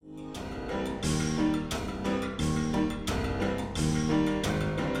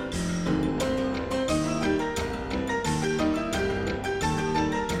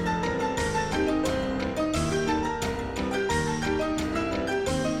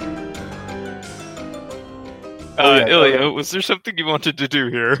Ilya, was there something you wanted to do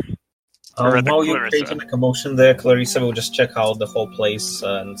here? While you're creating a commotion there, Clarissa will just check out the whole place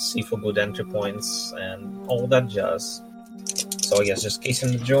and see for good entry points and all that jazz. So I guess just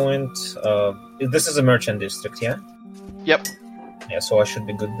casing the joint. This is a merchant district, yeah? Yep. Yeah, so I should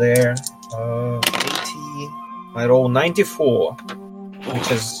be good there. 80. I roll 94,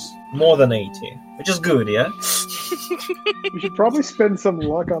 which is more than 80, which is good, yeah? You should probably spend some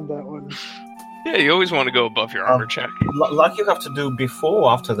luck on that one. Yeah, you always want to go above your armor check. Luck you have to do before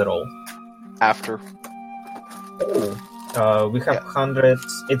or after the roll? After. Oh. We have 100.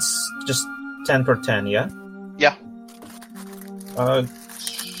 It's just 10 per 10, yeah? Yeah. I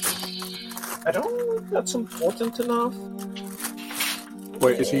don't think that's important enough.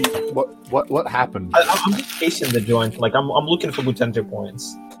 Wait, is he... What happened? I'm just casing the joint. Like, I'm looking for good entry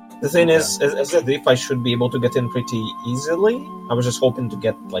points. The thing is, as a diff, I should be able to get in pretty easily. I was just hoping to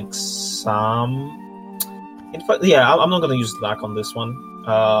get, like, some... In fact, yeah, I'm not going to use luck on this one.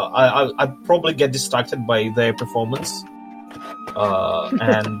 I'd probably get distracted by their performance.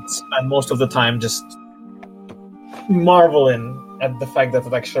 And most of the time just marveling at the fact that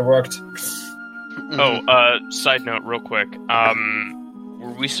it actually worked. Side note real quick.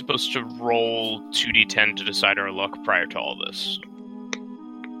 Were we supposed to roll 2d10 to decide our luck prior to all this?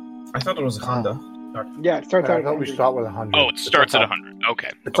 I thought it was a Honda. Yeah, it starts out I thought we start with 100. Oh, it starts at 100. Okay.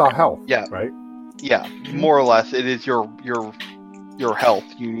 It's our health, yeah. Right? Yeah, more or less, it is your health.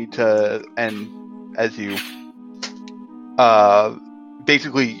 You need to, and as you,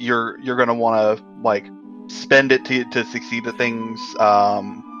 basically, you're gonna want to like spend it to succeed at things.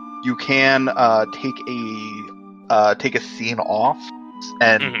 You can take a scene off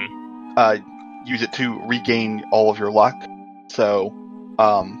and use it to regain all of your luck. So,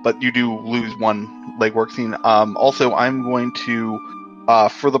 but you do lose one legwork scene. Also, I'm going to,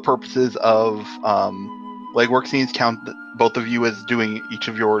 for the purposes of legwork scenes, count both of you as doing each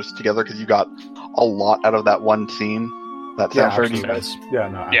of yours together because you got a lot out of that one scene. That sounds fair to you guys? Yeah,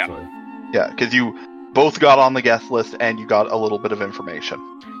 no, absolutely. Yeah, because you both got on the guest list and you got a little bit of information.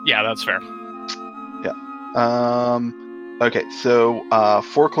 Yeah, that's fair. Yeah. Okay, so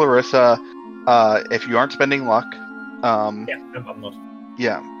for Clarissa, if you aren't spending luck, I'm not.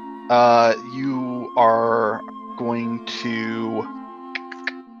 Yeah, you are going to.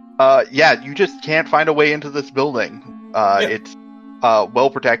 You just can't find a way into this building. It's well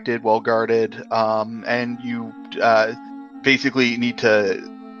protected, well guarded, and you basically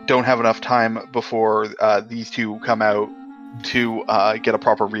don't have enough time before these two come out to get a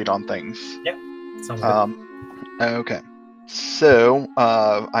proper read on things. Yeah, sounds good. Okay, so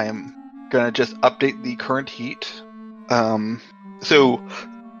I am gonna just update the current heat.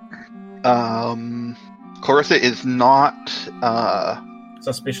 Clarissa is not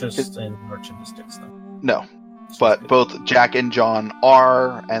suspicious in merchant districts, though. No, but both Jack and John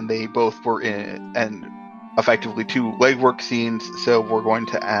are, and they both were in, and effectively 2 legwork scenes. So we're going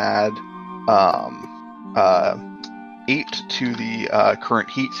to add 8 to the current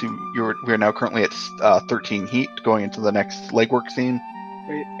heat. So we're now currently at 13 heat going into the next legwork scene.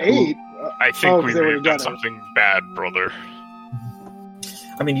 Wait, 8? I think we may have done something bad, brother.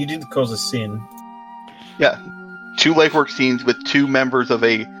 I mean, you did cause a sin. Yeah, 2 legwork scenes with 2 members of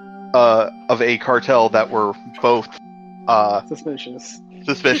a cartel that were both suspicious.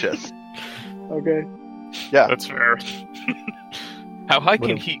 Okay. Yeah, that's fair. How high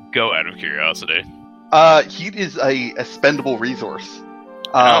can heat go, out of curiosity? Heat is a spendable resource.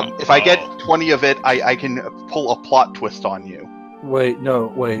 If I get 20 of it, I can pull a plot twist on you. Wait.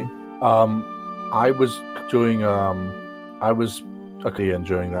 I was doing and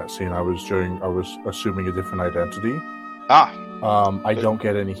during that scene, I was assuming a different identity. I don't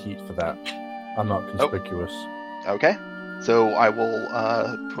get any heat for that. I'm not conspicuous. Okay. So I will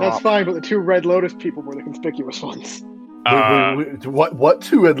That's fine, but the 2 Red Lotus people were the conspicuous ones. What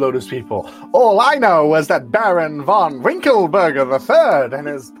 2 Red Lotus people? All I know was that Baron von Winkelberger III and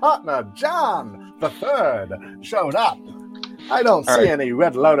his partner John III showed up. I don't see any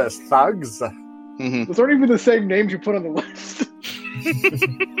Red Lotus thugs. Mm-hmm. Those aren't even the same names you put on the list.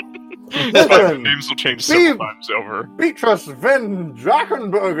 Listen, names will change several times over. Beatrice Van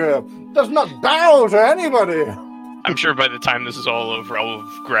Drakenberger does not bow to anybody. I'm sure by the time this is all over, I'll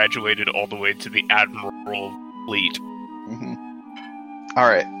have graduated all the way to the Admiral Fleet. Mm-hmm. All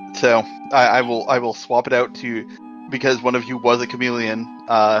right, so I will swap it out to, because one of you was a chameleon.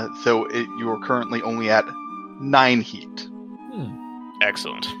 You are currently only at 9 heat.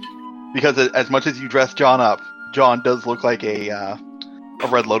 Excellent. Because as much as you dress John up, John does look like a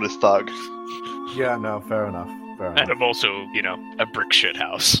Red Lotus thug. Yeah, no, fair enough. And I'm also, a brick shit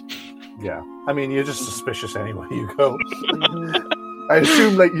house. Yeah. I mean, you're just suspicious anyway. You go. I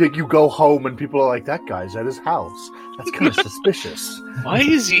assume like you go home and people are like, "That guy's at his house. That's kind of suspicious. Why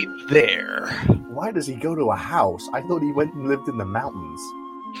is he there? Why does he go to a house? I thought he went and lived in the mountains."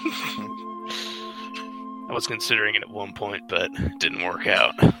 I was considering it at one point, but it didn't work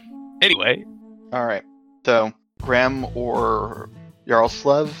out. Anyway. All right. So, Graham or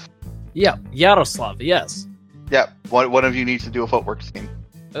Yaroslav? Yeah, Yaroslav, yes. Yeah, one of you needs to do a footwork scene.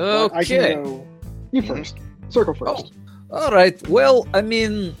 Okay. I can go. You first. Circle first. Alright, well, I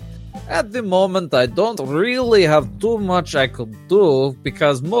mean, at the moment I don't really have too much I could do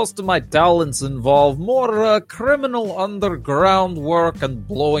because most of my talents involve more criminal underground work and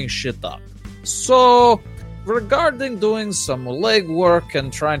blowing shit up. So, regarding doing some legwork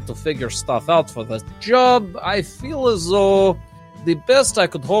and trying to figure stuff out for the job, I feel as though the best I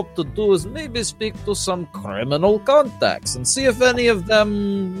could hope to do is maybe speak to some criminal contacts and see if any of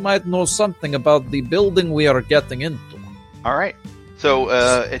them might know something about the building we are getting into. All right. So,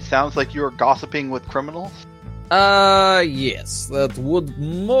 it sounds like you're gossiping with criminals? Yes, that would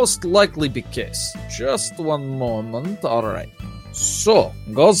most likely be the case. Just one moment. Alright. So,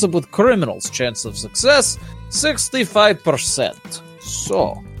 gossip with criminals, chance of success, 65%.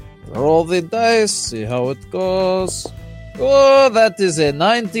 So, roll the dice, see how it goes. Oh, that is a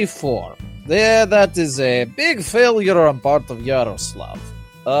 94. There, that is a big failure on part of Yaroslav.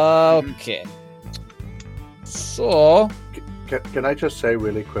 Okay. So... Can I just say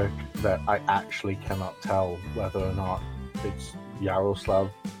really quick that I actually cannot tell whether or not it's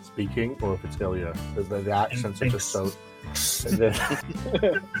Yaroslav speaking or if it's Ilya. The accents are just so... You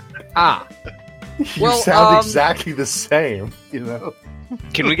Well, sound exactly the same, you know?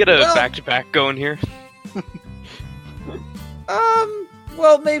 Can we get a back-to-back going here?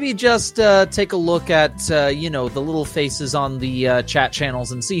 Well, maybe just take a look at, the little faces on the chat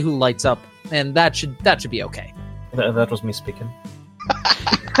channels and see who lights up, and that should be okay. That was me speaking.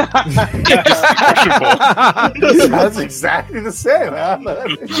 That's exactly the same.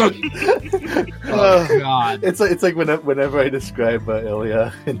 Oh, God. It's like whenever I describe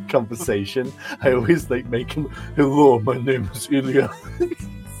Ilya in conversation, I always make him, "Hello, my name is Ilya." I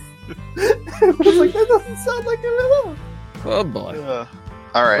was like, that doesn't sound like him at all. Oh, boy.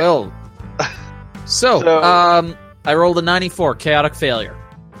 All right. Well, so, I rolled a 94, chaotic failure.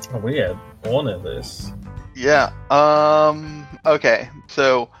 Oh, we had one of this. Yeah. Okay.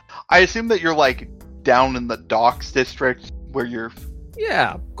 So, I assume that you're down in the docks district where you're.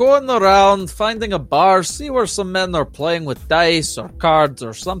 Yeah, going around, finding a bar, see where some men are playing with dice or cards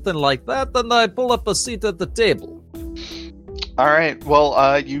or something like that, and I pull up a seat at the table. All right.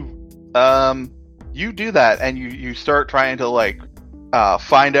 Well, you do that, and you start trying to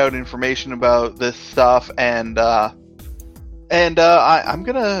find out information about this stuff, and I'm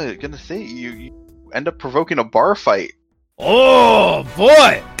gonna say you end up provoking a bar fight. Oh,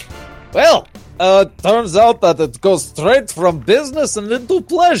 boy! Well, turns out that it goes straight from business and into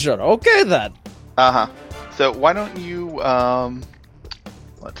pleasure. Okay, then. Uh-huh. So why don't you,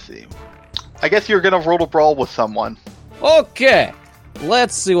 let's see. I guess you're gonna roll a brawl with someone. Okay.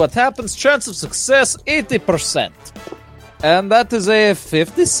 Let's see what happens. Chance of success, 80%. And that is a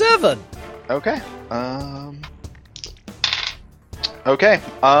 57. Okay. Okay.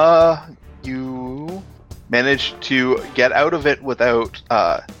 You managed to get out of it without,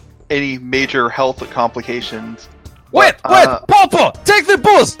 any major health complications. Wait! Popo! Take the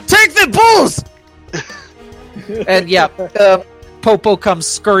booze! Take the booze! And yeah, Popo comes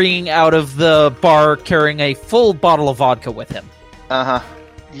scurrying out of the bar carrying a full bottle of vodka with him. Uh-huh.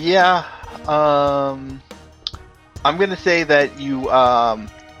 Yeah. I'm gonna say that you,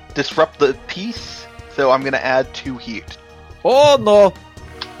 disrupt the peace, so I'm gonna add 2 heat. Oh, no.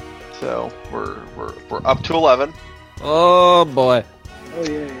 So, we're up to 11. Oh, boy. Oh,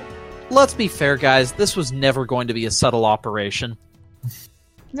 yeah. Let's be fair, guys. This was never going to be a subtle operation.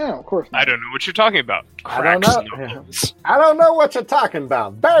 No, of course not. I don't know what you're talking about. I don't Cracks know. knuckles. I don't know what you're talking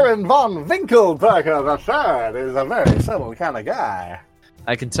about. Baron von Winkelberger III is a very subtle kind of guy.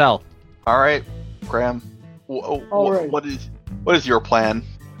 I can tell. All right, Graham. All right. What is your plan?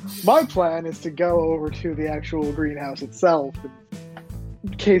 My plan is to go over to the actual greenhouse itself and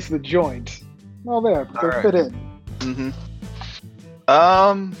case the joint. Oh, there. They All fit right. in. Mm-hmm.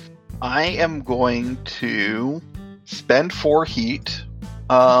 I am going to spend 4 heat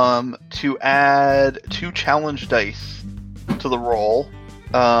to add 2 challenge dice to the roll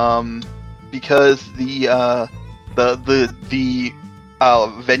because the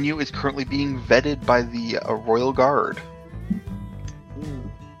venue is currently being vetted by the Royal Guard.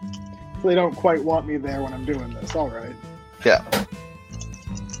 So they don't quite want me there when I'm doing this. All right. Yeah.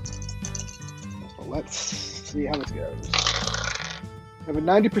 let's see how this goes. I have a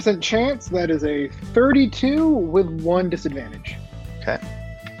 90% chance. That is a 32 with 1 disadvantage. Okay.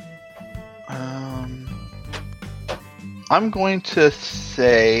 I'm going to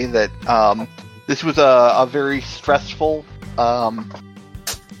say that this was a very stressful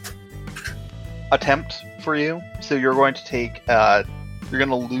attempt for you. So you're going to take you're going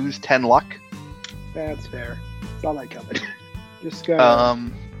to lose 10 luck. That's fair. Saw that coming. Just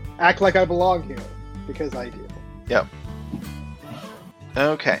gotta act like I belong here, because I do. Yep.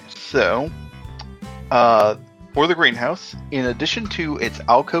 Okay, so for the greenhouse, in addition to its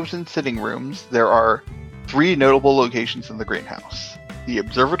alcoves and sitting rooms, there are 3 notable locations in the greenhouse. The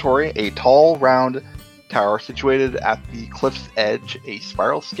observatory, a tall, round tower situated at the cliff's edge. A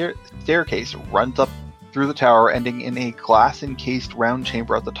spiral staircase runs up through the tower, ending in a glass-encased round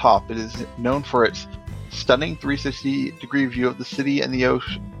chamber at the top. It is known for its stunning 360-degree view of the city and the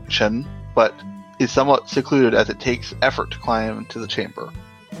ocean, but is somewhat secluded as it takes effort to climb into the chamber.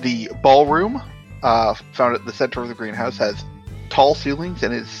 The ballroom, found at the center of the greenhouse, has tall ceilings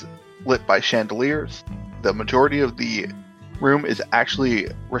and is lit by chandeliers. The majority of the room is actually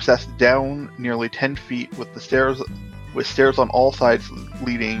recessed down nearly 10 feet with stairs on all sides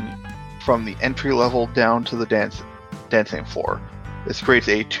leading from the entry level down to the dancing floor. This creates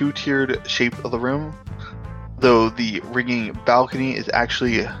a 2-tiered shape of the room, though the ringing balcony is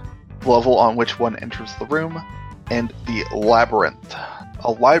actually the level on which one enters the room. And the labyrinth,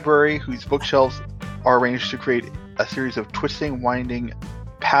 a library whose bookshelves are arranged to create a series of twisting, winding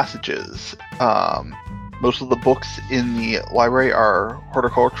passages. Most of the books in the library are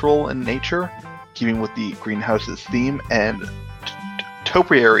horticultural in nature, keeping with the greenhouse's theme, and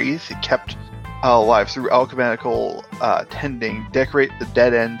topiaries kept alive through alchemical tending decorate the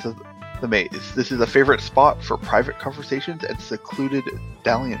dead ends of the maze. This is a favorite spot for private conversations and secluded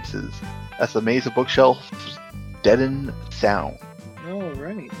dalliances, as the maze of bookshelves deaden sound.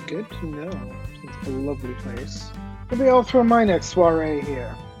 Alright, good to know. It's a lovely place. Maybe I'll throw my next soiree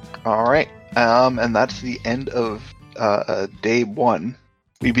here. Alright, and that's the end of day 1.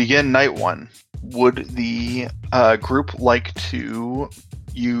 We begin night 1. Would the group like to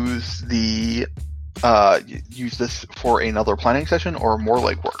use this for another planning session or more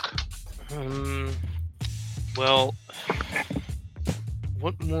legwork? Well,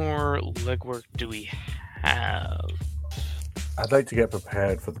 what more legwork do we have? I'd like to get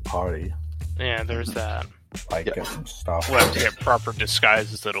prepared for the party. Yeah, there's that. Get some stuff. We'll have to get proper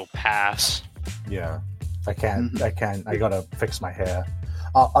disguises that'll pass. Yeah. I gotta fix my hair.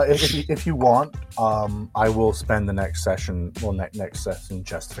 If you want, I will spend the next session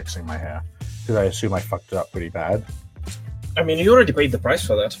just fixing my hair, because I assume I fucked it up pretty bad. I mean, you already paid the price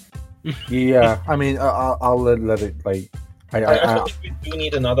for that. Yeah, I mean, I'll let it, like... I think we do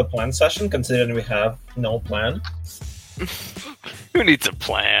need another plan session, considering we have no plan. Who needs a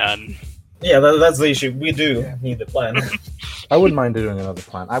plan? Yeah, that's the issue. We do need a plan. I wouldn't mind doing another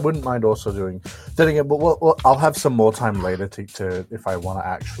plan. I wouldn't mind also doing it, but I'll have some more time later to if I want to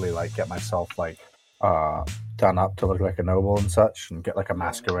actually like get myself like done up to look like a noble and such, and get like a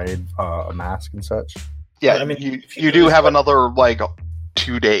masquerade, a mask and such. Yeah, I mean, you do have another like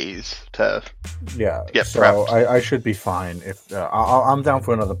 2 days to get prepped. I should be fine if I'm down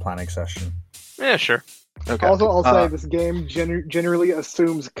for another planning session. Yeah, sure. Okay. Also, I'll say this game generally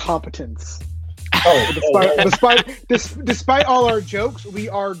assumes competence. Despite all our jokes, we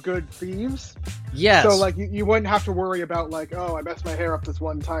are good thieves. Yes. So, like, you wouldn't have to worry about, like, oh, I messed my hair up this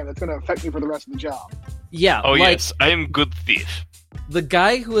one time. That's going to affect me for the rest of the job. Yeah. Oh, like, yes, I am good thief. The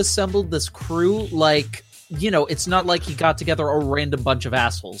guy who assembled this crew, like, you know, it's not like he got together a random bunch of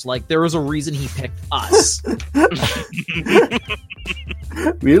assholes. Like, there was a reason he picked us.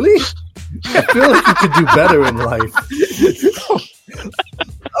 Really? I feel like you could do better in life.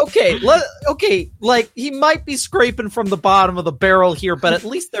 Okay, like, he might be scraping from the bottom of the barrel here, but at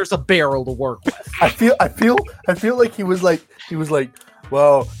least there's a barrel to work with. I feel like he was like,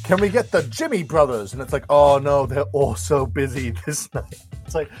 well, can we get the Jimmy brothers? And it's like, oh no, they're all so busy this night.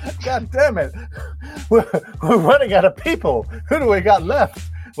 It's like, God damn it, we're running out of people. Who do we got left?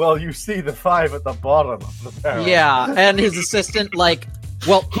 Well, you see the 5 at the bottom of the barrel. Yeah, and his assistant, like,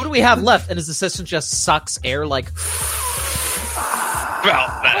 well, who do we have left? And his assistant just sucks air, like...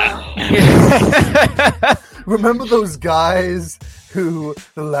 About that. Remember those guys who,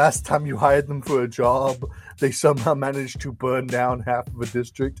 the last time you hired them for a job, they somehow managed to burn down half of a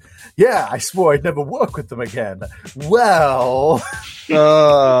district? Yeah, I swore I'd never work with them again. Well...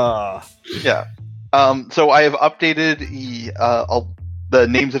 Yeah. So I have updated the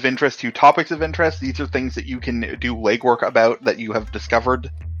names of interest to topics of interest. These are things that you can do legwork about that you have discovered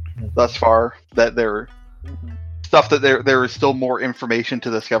thus far. That there stuff that there is still more information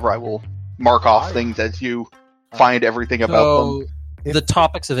to discover. I will mark off things as you find everything about them. The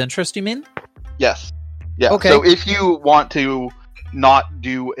topics of interest, you mean? Yes. Yeah. Okay. So if you want to not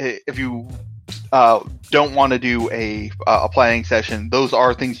do, if you don't want to do a planning session, those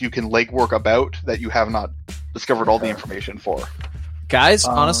are things you can legwork about that you have not discovered all the information for. Guys,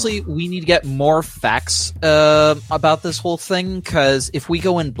 honestly, we need to get more facts about this whole thing, because if we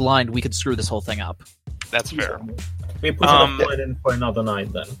go in blind, we could screw this whole thing up. That's fair. We put enough plan in for another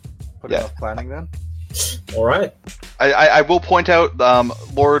night then. Put enough planning then? All right. I will point out,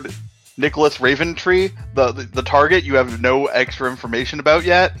 Lord Nicholas Raventree, the target you have no extra information about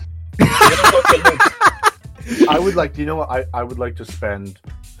yet. I would like, you know what? I would like to spend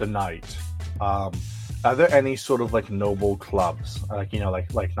the night. Are there any sort of like noble clubs, like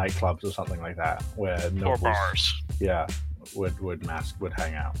nightclubs or something like that, where nobles, Or bars. yeah, would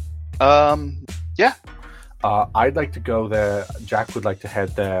hang out? Yeah. I'd like to go there. Jack would like to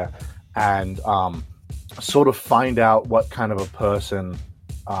head there and sort of find out what kind of a person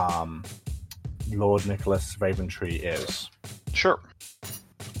Lord Nicholas Raventree is. Sure.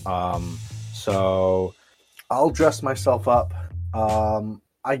 So I'll dress myself up.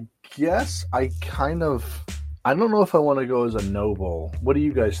 I guess I don't know if I want to go as a noble. What do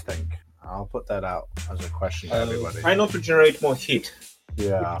you guys think? I'll put that out as a question to everybody. Try not to generate more heat.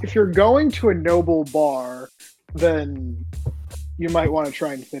 Yeah. If you're going to a noble bar, then you might want to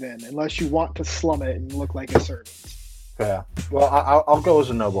try and fit in, unless you want to slum it and look like a servant. Fair. Well, I'll go as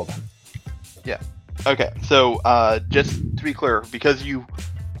a noble then. Yeah. Okay. So just to be clear, because you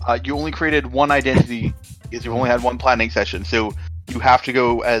only created one identity, because you only had one planning session, so you have to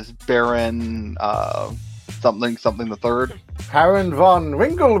go as Baron something the third. Baron von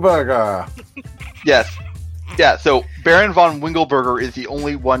Winkelberger. Yes. Yeah, so Baron von Winkelberger is the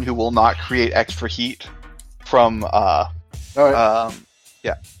only one who will not create extra heat from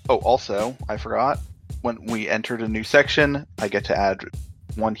yeah. Oh, also, I forgot, when we entered a new section, I get to add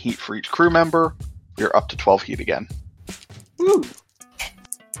 1 heat for each crew member. We're up to 12 heat again. Woo!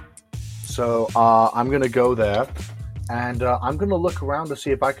 So I'm going to go there, and I'm going to look around to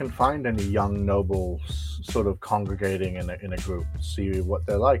see if I can find any young nobles sort of congregating in a group, see what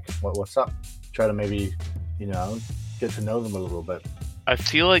they're like, what's up. Try to maybe, get to know them a little bit. I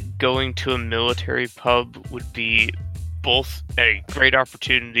feel like going to a military pub would be both a great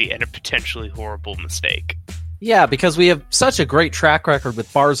opportunity and a potentially horrible mistake. Yeah, because we have such a great track record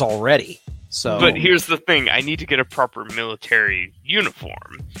with bars already. So, But here's the thing, I need to get a proper military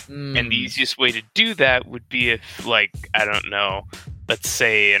uniform. And the easiest way to do that would be if, I don't know, let's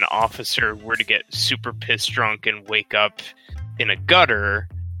say an officer were to get super pissed drunk and wake up in a gutter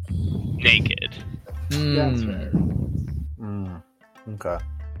naked. That's fair. Okay.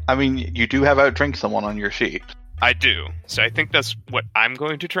 I mean, you do have outdrink someone on your sheet. I do. So I think that's what I'm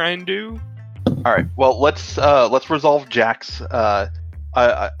going to try and do. All right. Well, let's resolve Jack's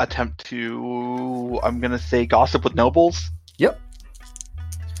attempt to, I'm gonna say, gossip with nobles. Yep.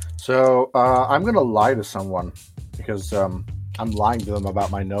 So I'm gonna lie to someone because I'm lying to them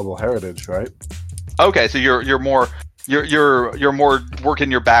about my noble heritage, right? Okay, so you're more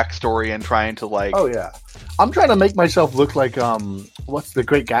working your backstory and trying to Oh yeah, I'm trying to make myself look like what's the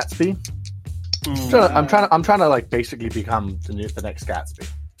Great Gatsby? I'm trying to basically become the next Gatsby.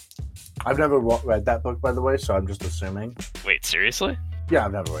 I've never read that book, by the way, so I'm just assuming. Wait, seriously? Yeah,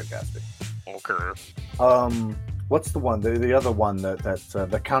 I've never read Gatsby. Okay. What's the one? The other one that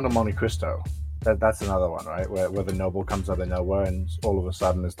the Count of Monte Cristo. That's another one, right? Where the noble comes out of nowhere and all of a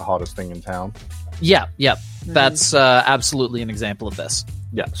sudden is the hottest thing in town. Yeah. That's absolutely an example of this.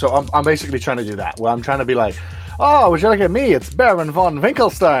 Yeah, so I'm basically trying to do that. Where I'm trying to be like, oh, would you look at me? It's Baron von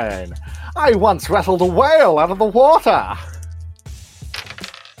Winkelstein. I once wrestled a whale out of the water.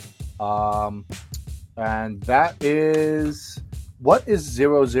 And that is... What is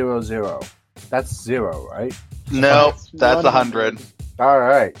 000? That's 0, right? No, that's 100. All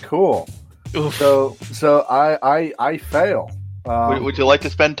right, cool. Oof. So I fail. Would you like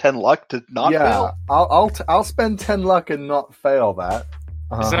to spend 10 luck to not fail? I'll spend 10 luck and not fail that.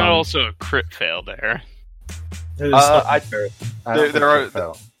 Isn't that also a crit fail there? There are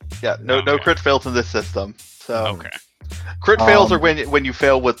yeah, no crit fails in this system. So Okay. crit fails are when you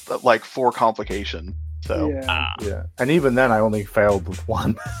fail with 4 complication. So yeah, and even then I only failed with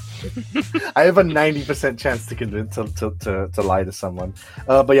 1. I have a 90% chance to convince to lie to someone.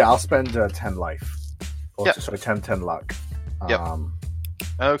 But yeah, I'll spend 10 life. Or, sorry, 10 luck. Yep.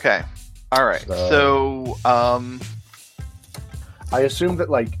 Okay. All right. So I assume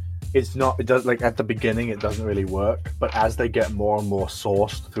that it's not. It does like at the beginning it doesn't really work, but as they get more and more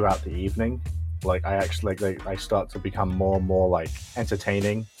sourced throughout the evening, like I actually like I start to become more and more like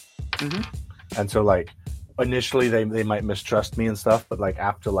entertaining. And so like initially they might mistrust me and stuff, but like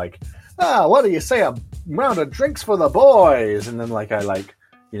after like what do you say, a round of drinks for the boys, and then like I like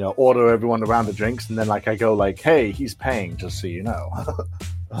order everyone a round of drinks, and then like I go like, hey, he's paying, just so you know.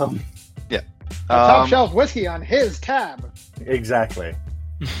 Top shelf whiskey on his tab. Exactly.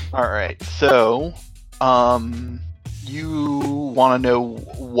 All right, so you want to know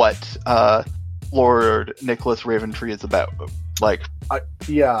what Lord Nicholas Raventree is about, like?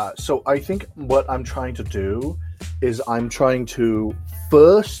 So I think what I'm trying to do is I'm trying to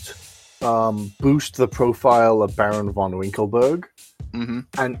first boost the profile of Baron von Winkelberg,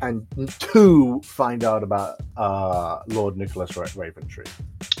 and two, find out about Lord Nicholas Raventree.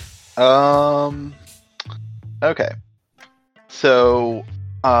 Okay. So,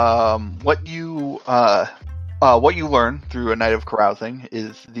 what you learn through a night of carousing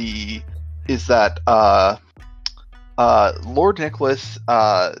is that Lord Nicholas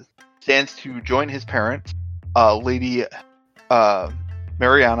stands to join his parents, Lady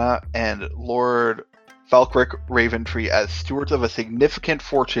Mariana and Lord Falkrick Raventree, as stewards of a significant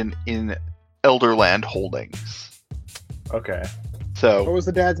fortune in Elderland Holdings. Okay. So, what was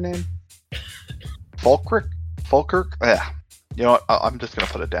the dad's name? Falkirk? Yeah. You know what? I'm just going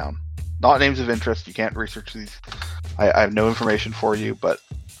to put it down. Not names of interest. You can't research these. I have no information for you, but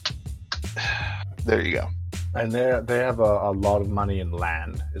there you go. And they have a lot of money in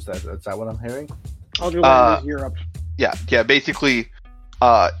land. Is that what I'm hearing? Elderland is Europe. Yeah. Basically,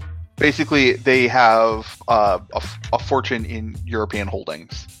 they have a fortune in European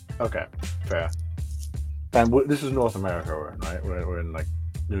holdings. Okay, fair. And this is North America, right? We're in like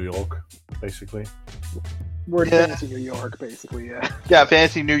New York, basically. We're in Fantasy New York, basically. Yeah. Yeah,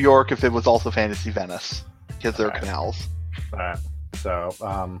 Fantasy New York. If it was also Fantasy Venice, because there are canals. Right. So,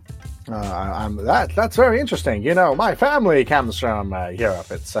 that's very interesting. My family comes from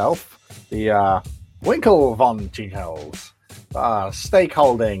Europe itself. The Winkle von Tinkels, stake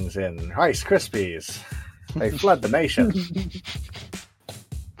holdings in Rice Krispies. They flood the nation.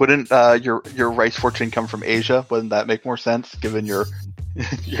 Wouldn't your rice fortune come from Asia? Wouldn't that make more sense, given your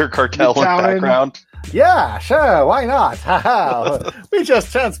cartel and background? Yeah, sure. Why not? We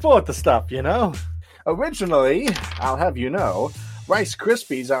just transport the stuff, Originally, I'll have you know, Rice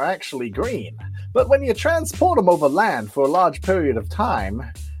Krispies are actually green, but when you transport them over land for a large period of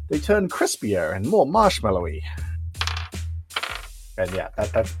time, they turn crispier and more marshmallowy. And yeah,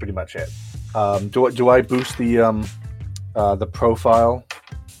 that's pretty much it. Do I boost the profile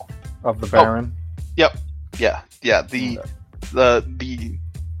of the Baron? Yep. Yeah.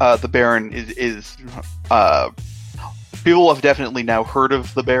 The Baron is people have definitely now heard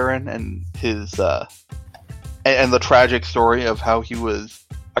of the Baron and his and the tragic story of how he was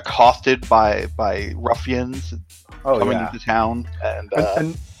accosted by ruffians coming into town, and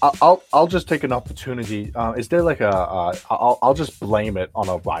I'll just take an opportunity. Is there like I'll just blame it on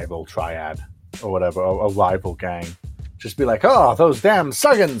a rival triad or whatever, a rival gang. Just be like, oh, those damn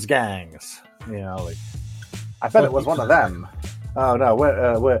Suggins gangs. Like I bet it was one of them. Oh no,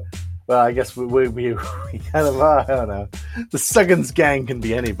 we're well, I guess we kind of are. I don't know. The Suggins gang can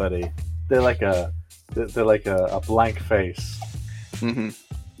be anybody. They're like a blank face. Mm-hmm.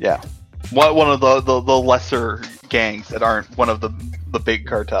 Yeah, one of the lesser gangs that aren't one of the big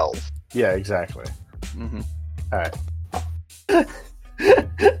cartels. Yeah, exactly. Mm-hmm. All right.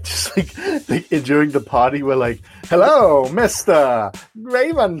 Just like during the party, we're like, "Hello, Mr.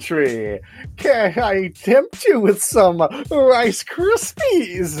 Raventree. Can I tempt you with some Rice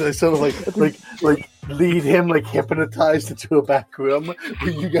Krispies?" I sort of like lead him, like hypnotized into a back room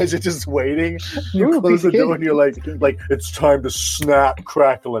where you guys are just waiting. You close the door and you're like, it's time to snap,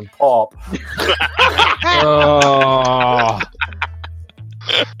 crackle, and pop.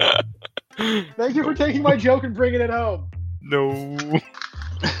 Thank you for taking my joke and bringing it home. No.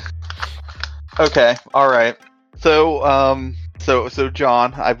 Okay, all right. So, so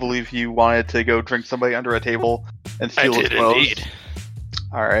John, I believe you wanted to go drink somebody under a table and steal his clothes. Indeed.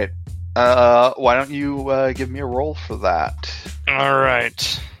 All right. Why don't you give me a roll for that? All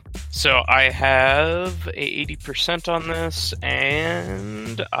right. So I have a 80% on this,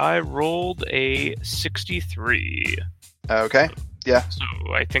 and I rolled a 63. Okay. Yeah. So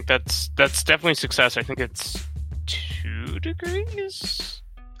I think that's definitely a success. I think it's 2 degrees.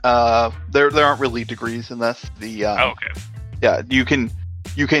 There aren't really degrees in this. Okay. Yeah, you can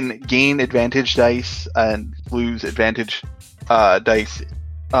gain advantage dice and lose advantage dice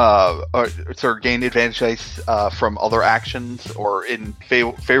or sort of gain advantage dice from other actions or in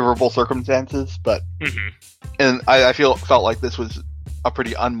favorable circumstances, but and I felt like this was a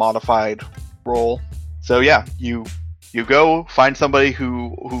pretty unmodified roll. So yeah, you go find somebody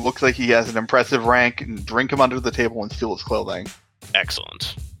who looks like he has an impressive rank and drink him under the table and steal his clothing.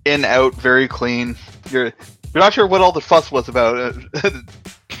 Excellent. In, out, very clean. You're not sure what all the fuss was about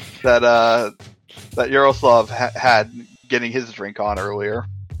that Yaroslav had getting his drink on earlier.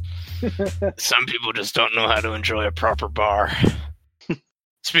 Some people just don't know how to enjoy a proper bar.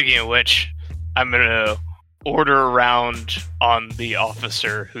 Speaking of which, I'm gonna order around on the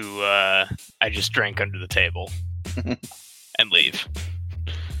officer who I just drank under the table and leave.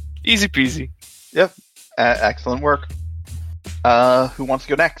 Easy peasy. Yep. Excellent work. Who wants to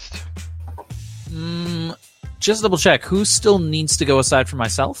go next? Just double check. Who still needs to go aside from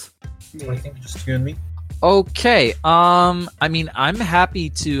myself? I think just you and me. Okay. I mean, I'm happy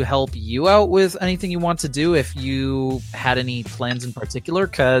to help you out with anything you want to do if you had any plans in particular,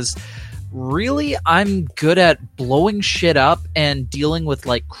 because really, I'm good at blowing shit up and dealing with,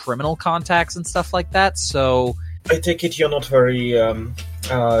 like, criminal contacts and stuff like that, so... I take it you're not very,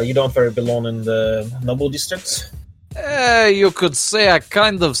 you don't very belong in the noble districts? You could say I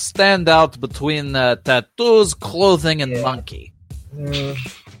kind of stand out between tattoos, clothing, and monkey.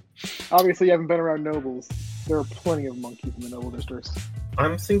 Obviously, you haven't been around nobles. There are plenty of monkeys in the noble districts.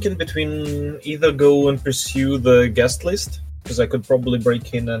 I'm thinking between either go and pursue the guest list, because I could probably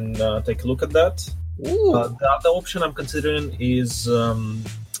break in and take a look at that. The other option I'm considering is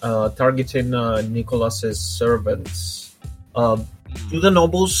targeting Nicholas's servants. Do the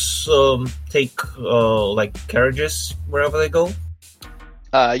nobles take like carriages wherever they go?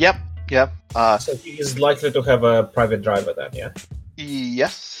 Yep. So he is likely to have a private driver then, yeah?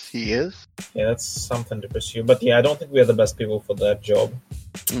 Yes, he is. Yeah, that's something to pursue. But yeah, I don't think we are the best people for that job.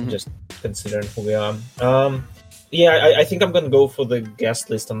 Just considering who we are. Yeah, I think I'm going to go for the guest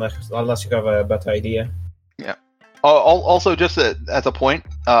list unless you have a better idea. Yeah. Also, just as a point,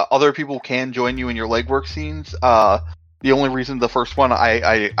 other people can join you in your legwork scenes. The only reason the first one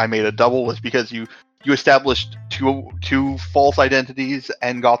I made a double was because you established two false identities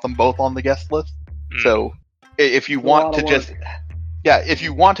and got them both on the guest list. So if you want to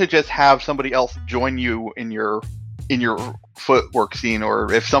just have somebody else join you in your footwork scene,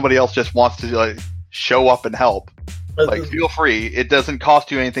 or if somebody else just wants to like show up and help, like feel free. It doesn't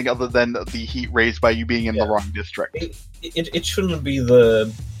cost you anything other than the heat raised by you being in the wrong district. It shouldn't be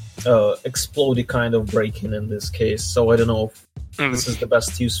the explodey kind of break-in in this case, so I don't know if this is the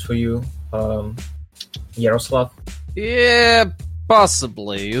best use for you, Yaroslav. Yeah,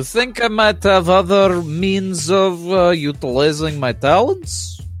 possibly. You think I might have other means of utilizing my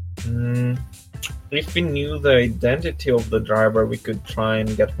talents? If we knew the identity of the driver, we could try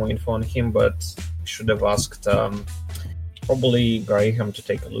and get more info on him, but we should have asked probably Graham to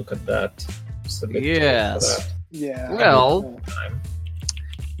take a look at that. Yes. Yeah. Well,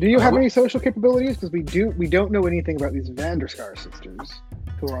 do you have any social capabilities? Because we don't know anything about these Vanderskar sisters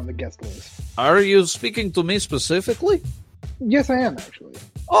who are on the guest list. Are you speaking to me specifically? Yes, I am, actually.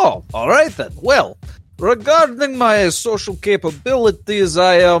 Oh, all right then. Well, regarding my social capabilities,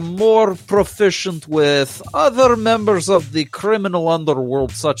 I am more proficient with other members of the criminal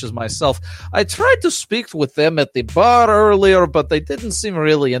underworld, such as myself. I tried to speak with them at the bar earlier, but they didn't seem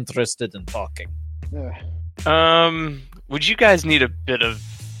really interested in talking. Would you guys need a bit of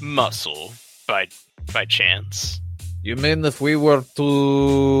muscle by chance? You mean if we were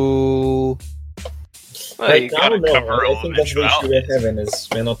to... Well, you gotta cover I think that's the issue we're having is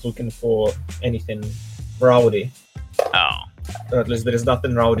we're not looking for anything rowdy. Oh. Or at least there is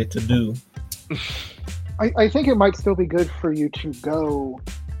nothing rowdy to do. I think it might still be good for you to go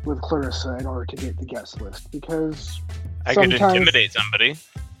with Clarissa in order to get the guest list, because I could intimidate somebody.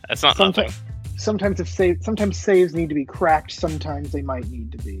 That's not nothing. Sometimes saves need to be cracked. Sometimes they might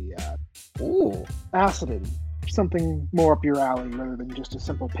need to be acided. Something more up your alley rather than just a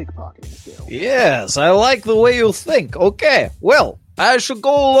simple pickpocketing skill. Yes, I like the way you think. Okay, well, I should go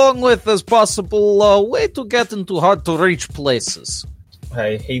along with this possible way to get into hard-to-reach places.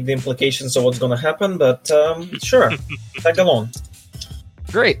 I hate the implications of what's going to happen, but sure, tag along.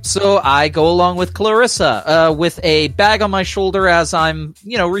 Great. So I go along with Clarissa with a bag on my shoulder as I'm,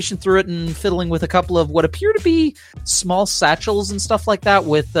 reaching through it and fiddling with a couple of what appear to be small satchels and stuff like that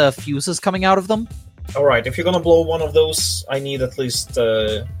with fuses coming out of them. Alright, if you're gonna blow one of those, I need at least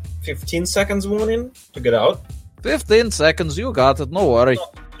 15 seconds warning to get out. 15 seconds, you got it, no worry.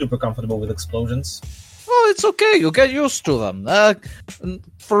 Not super comfortable with explosions. Oh, it's okay, you get used to them.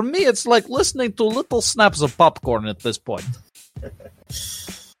 For me, it's like listening to little snaps of popcorn at this point.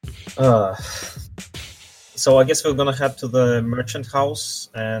 So I guess we're gonna head to the merchant house,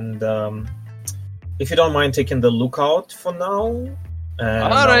 and if you don't mind taking the lookout for now, and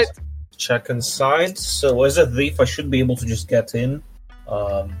All right. check inside. So as a thief, I should be able to just get in.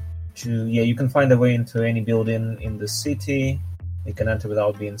 You can find a way into any building in the city. You can enter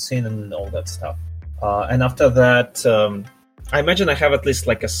without being seen and all that stuff. And after that, I imagine I have at least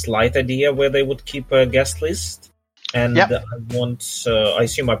like a slight idea where they would keep a guest list. And Yep. I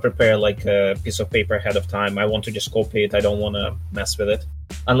assume I prepare like a piece of paper ahead of time. I want to just copy it. I don't want to mess with it.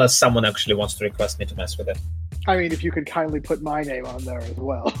 Unless someone actually wants to request me to mess with it. I mean, if you could kindly put my name on there as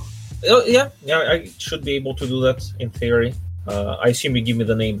well. Yeah, I should be able to do that in theory. I assume you give me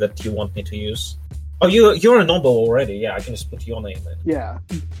the name that you want me to use. Oh, you're a noble already. Yeah, I can just put your name in. Yeah.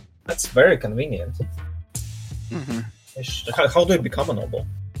 That's very convenient. Mm-hmm. How do I become a noble?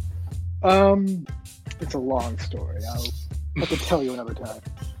 It's a long story. I'll have to tell you another time.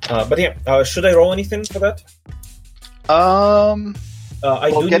 But yeah, should I roll anything for that? I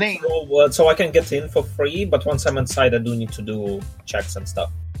do need to roll, so I can get in for free, but once I'm inside, I do need to do checks and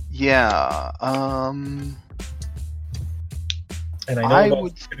stuff. Yeah. And I know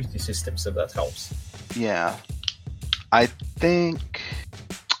about security systems, if that helps. Yeah. I think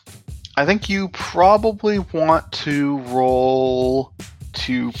you probably want to roll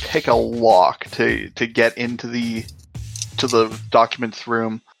to pick a lock to get into the documents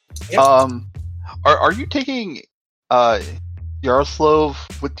room. Yep. Are you taking Yaroslav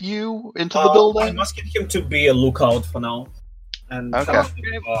with you into the building? I'm asking him to be a lookout for now. And Okay. I'm just I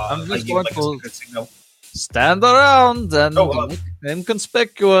give, going like, a to secret signal. stand around and look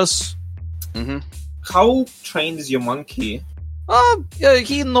inconspicuous. Mm-hmm. How trained is your monkey? Yeah,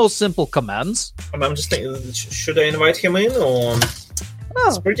 he knows simple commands. I'm just thinking, should I invite him in, or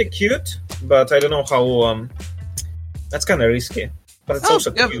it's pretty cute, but I don't know how. That's kind of risky, but it's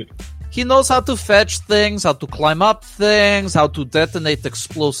also yeah. cute. He knows how to fetch things, how to climb up things, how to detonate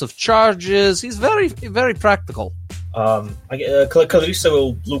explosive charges. He's very, very practical. Clarissa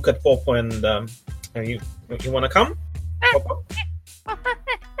will look at Popo and you want to come, Popo?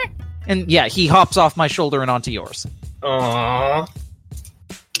 And yeah, he hops off my shoulder and onto yours. Aww.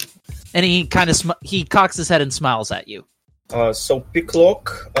 And he kind of he cocks his head and smiles at you. So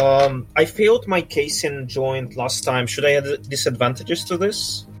picklock. I failed my casing joint last time. Should I add disadvantages to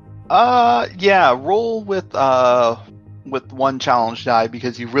this? Yeah. Roll with one challenge die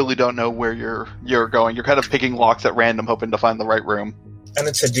because you really don't know where you're going. You're kind of picking locks at random, hoping to find the right room. And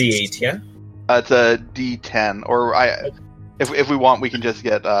it's a D8, yeah. It's a D10, or if we want, we can just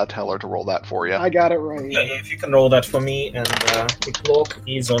get Teller to roll that for you. I got it right. Yeah, if you can roll that for me, and picklock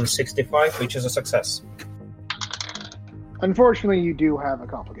is on 65, which is a success. Unfortunately, you do have a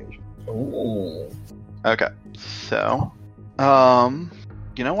complication. Ooh. Okay, so,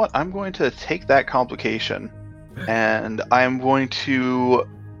 you know what? I'm going to take that complication, and I'm going to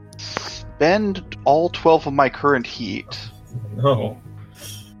spend all 12 of my current heat. No.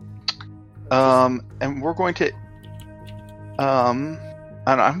 And we're going to, and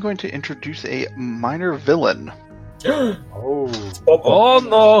I'm going to introduce a minor villain. Oh. Popo. Oh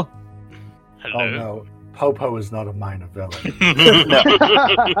no! Hello. Oh no. Popo is not a minor villain. No.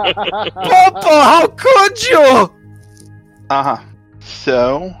 Popo, how could you? Uh-huh.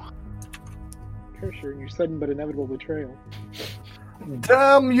 So, Kersher, your sudden but inevitable betrayal.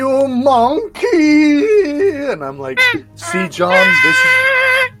 Damn you, monkey! And I'm like, see, John,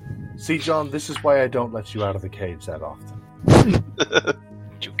 this is why I don't let you out of the cage that often.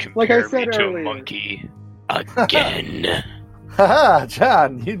 You compare Like I said me to earlier. a monkey again. Haha,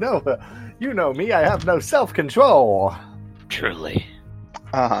 John, you know me. I have no self-control. Truly.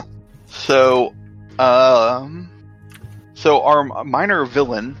 uh-huh. So our minor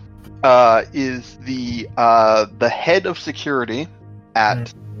villain is the head of security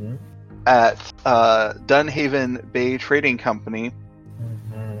at Dunhaven Bay Trading Company,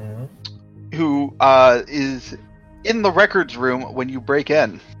 who is in the records room when you break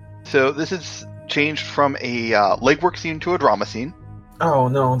in. So this is changed from a legwork scene to a drama scene. Oh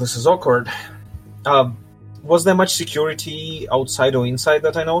no, this is awkward. Was there much security outside or inside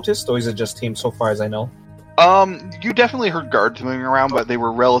that I noticed, or is it just him so far as I know? You definitely heard guards moving around, but they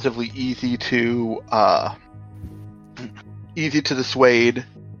were relatively easy to dissuade.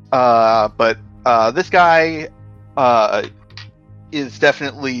 But this guy is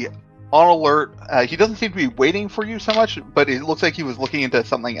definitely on alert. He doesn't seem to be waiting for you so much, but it looks like he was looking into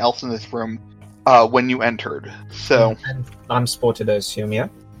something else in this room when you entered. So, And I'm spotted, I assume, yeah?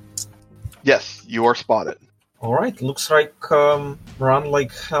 yes, you are spotted. Alright, looks like run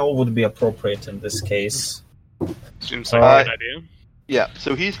like hell would be appropriate in this case. Seems like a good idea. Yeah,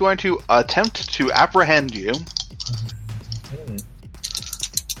 so he's going to attempt to apprehend you.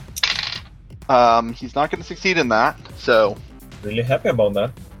 He's not going to succeed in that, so... Really happy about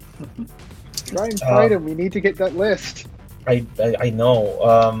that. Try and fight him. We need to get that list. I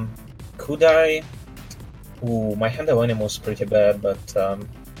know. Could I... Ooh, my handle animal is pretty bad, but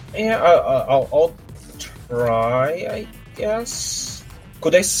yeah, I'll try, I guess.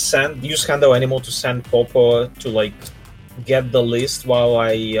 Could I use handle animal to send Popo to like get the list while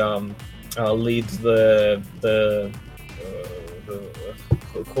I lead the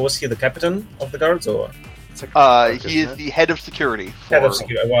who was he, the captain of the guards, or? He is the head of security. Head of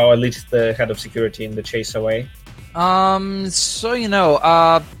security. While I lead the head of security in the chase away. So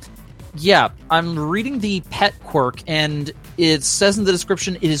yeah, I'm reading the pet quirk, and it says in the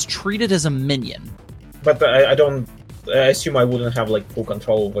description it is treated as a minion. But I don't. I assume I wouldn't have like full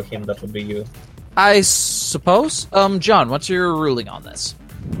control over him. That would be you. I suppose. John, what's your ruling on this?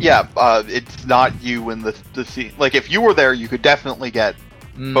 Yeah, it's not you in the scene. Like, if you were there, you could definitely get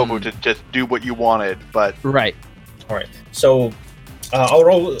Popo to just do what you wanted, but... Right. Alright, so I'll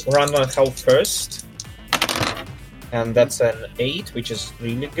run my health first. And that's an 8, which is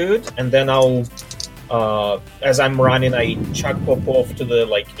really good. And then I'll, as I'm running, I chuck Popo off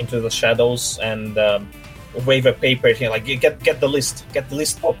to into the shadows and wave a paper here, like, get the list,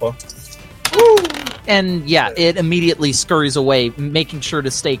 Popo. Woo! And yeah, it immediately scurries away, making sure to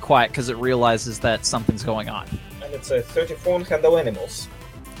stay quiet because it realizes that something's going on. And it's a 34 handle animals.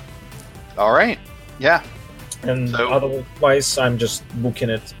 Alright, yeah. And otherwise, I'm just booking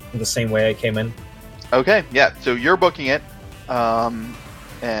it the same way I came in. Okay, yeah, so you're booking it, and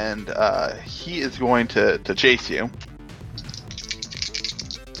he is going to chase you.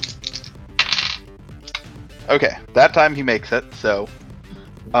 Okay, that time he makes it, so,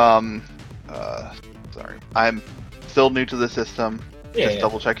 sorry, I'm still new to the system,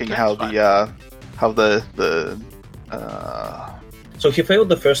 double checking how So he failed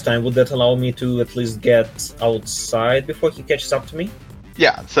the first time, would that allow me to at least get outside before he catches up to me?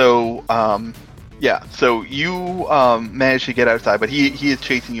 Yeah, so, so you managed to get outside, but he is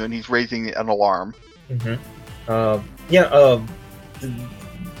chasing you and he's raising an alarm. Mm-hmm.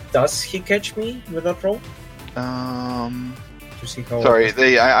 Does he catch me with that roll? To see how.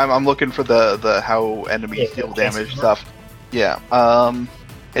 Sorry, I'm looking for the how enemies deal damage stuff. Yeah.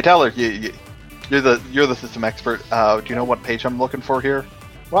 Hey Tyler, you're the system expert. Do you know what page I'm looking for here?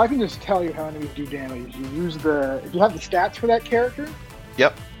 Well, I can just tell you how enemies do damage. You use if you have the stats for that character.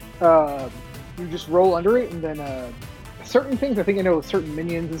 Yep. You just roll under it, and then certain things, I think I know certain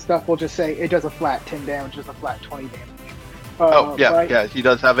minions and stuff will just say it does a flat 10 damage, just a flat 20 damage. He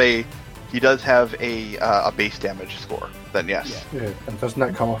does have a base damage score. Then yes. Yeah, and doesn't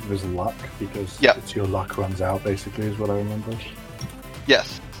that come off of his luck because it's your luck runs out? Basically, is what I remember.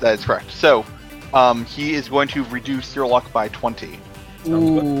 Yes, that is correct. So, he is going to reduce your luck by 20.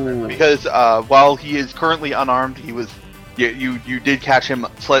 Ooh. Because while he is currently unarmed, he was. You did catch him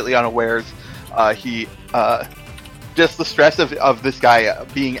slightly unawares. He just the stress of this guy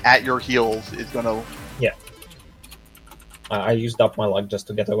being at your heels is gonna. Yeah. I used up my luck just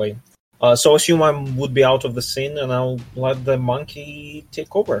to get away. So assume I would be out of the scene, and I'll let the monkey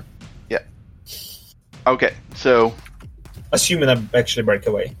take over. Yeah. Okay. So. Assuming I actually break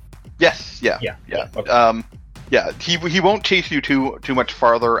away. Yes. Yeah. Okay. He won't chase you too much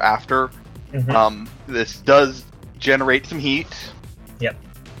farther after. Mm-hmm. This does generate some heat. Yep.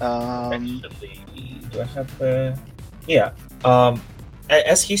 Actually, do I have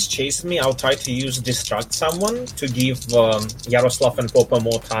as he's chasing me, I'll try to use distract someone to give Yaroslav and Popo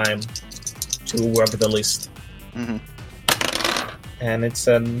more time to work the list. Mm-hmm. And it's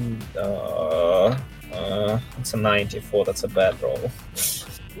a 94. That's a bad roll.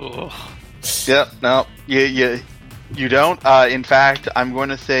 Yeah. No. You don't. In fact, I'm going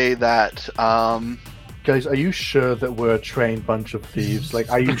to say that. Guys, are you sure that we're a trained bunch of thieves? Like,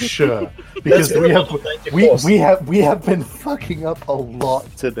 are you sure? Because we have been fucking up a lot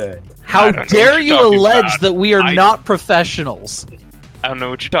today. How dare you allege that we are not professionals? I don't know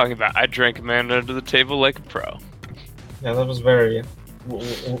what you're talking about. I drank a man under the table like a pro. Yeah, that was very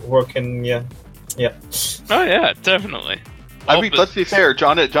working. Yeah. Oh yeah, definitely. I mean, let's be fair.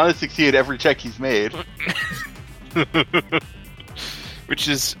 John has succeeded every check he's made. Which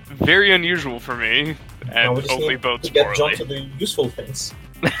is very unusual for me, and only bodes to get poorly. John to the useful things.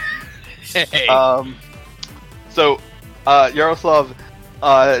 Hey. So, Yaroslav,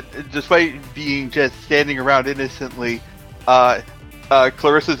 despite being just standing around innocently,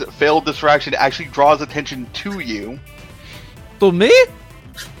 Clarissa's failed distraction actually draws attention to you. To me?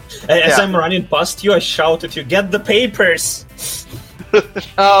 As I'm running past you, I shout at you, "Get the papers!"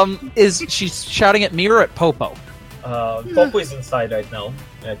 Is she's shouting at me or at Popo? Popo is inside right now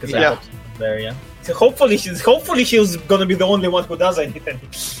because I hope she's there. Yeah. So hopefully she's gonna be the only one who does anything.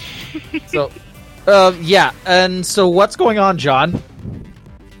 So, yeah. And so, what's going on, John?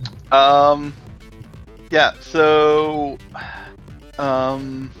 Yeah. So,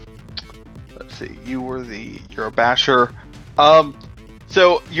 let's see. You're a basher.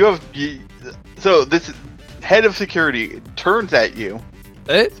 So so this head of security turns at you.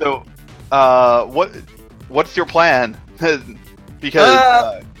 So, what's your plan?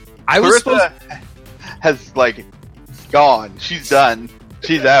 Because I was Clarissa has gone. She's done.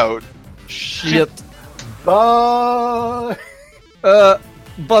 She's out. Shit. Bye.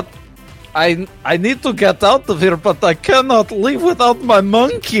 But I need to get out of here, but I cannot leave without my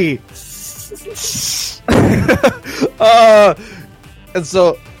monkey. And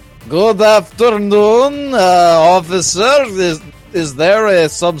so, good afternoon, officer. Is there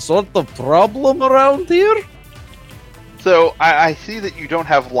some sort of problem around here? So I see that you don't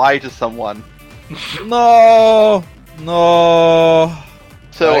have lie to someone. No.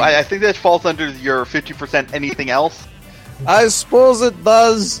 So I think that falls under your 50% anything else. I suppose it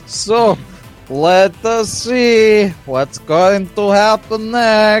does. So, let us see what's going to happen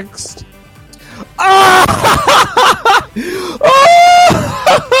next.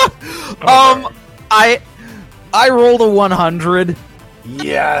 I rolled a 100.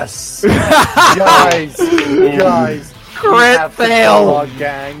 Yes, guys, Crit fail. Our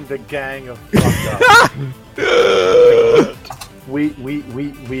gang, the gang of fuck up.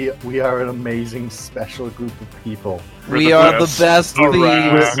 We are an amazing special group of people. We are the best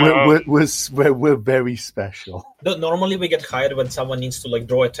thieves. We're very special. Normally we get hired when someone needs to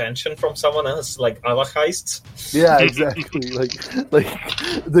draw attention from someone else, like other heists. Yeah, exactly.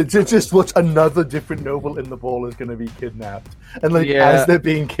 Just watch another different noble in the ball is going to be kidnapped, and as they're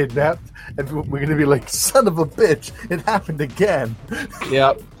being kidnapped, and we're going to be like, son of a bitch, it happened again.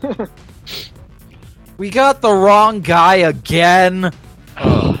 Yep. We got the wrong guy again.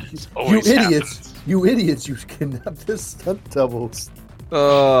 You idiots! You kidnapped his stunt doubles.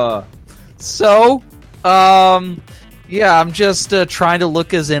 I'm just trying to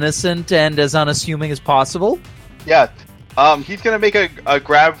look as innocent and as unassuming as possible. Yeah. He's gonna make a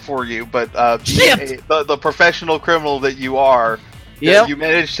grab for you, but the professional criminal that you are, you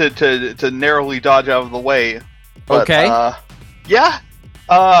managed to narrowly dodge out of the way. But, okay.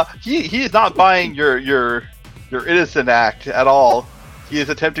 He is not buying your innocent act at all. He is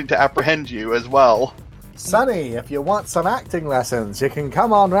attempting to apprehend you as well. Sonny, if you want some acting lessons, you can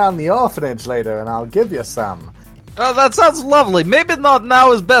come on round the orphanage later and I'll give you some. Oh, that sounds lovely. Maybe not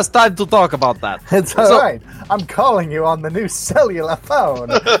now is best time to talk about that. It's alright. I'm calling you on the new cellular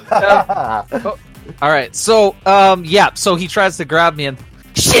phone. Alright, so he tries to grab me and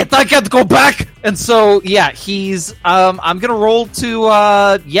shit, I can't go back! And so, he's I'm gonna roll to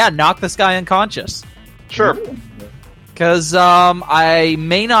knock this guy unconscious. Sure. Because I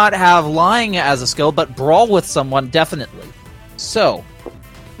may not have lying as a skill, but brawl with someone, definitely. So,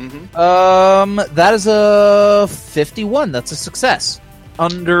 that is a 51. That's a success.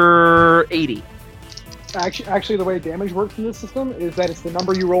 Under 80. Actually, the way damage works in this system is that it's the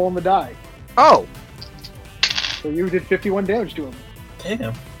number you roll on the die. Oh. So you did 51 damage to him.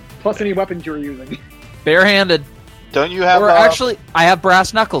 Damn. Plus any weapons you were using. Barehanded. Don't you have... Or actually, I have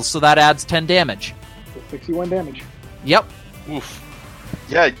brass knuckles, so that adds 10 damage. So 61 damage. Yep. Oof.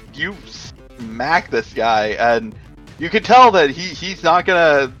 Yeah, you smack this guy, and you can tell that he's not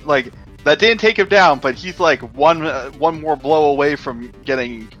gonna, that didn't take him down, but he's one more blow away from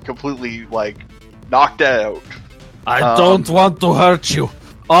getting completely, knocked out. I don't want to hurt you.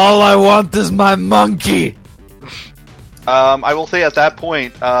 All I want is my monkey. I will say at that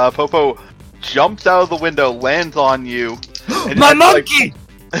point, Popo jumps out of the window, lands on you. And my monkey!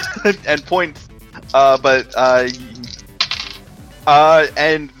 And points,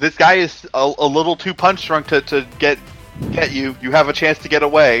 and this guy is a little too punch drunk to get you. You have a chance to get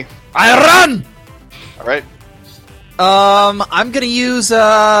away. I run! Alright. I'm gonna use,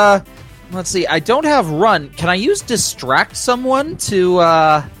 let's see, I don't have run. Can I use distract someone to,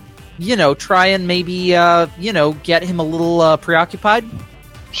 try and maybe, get him a little, preoccupied?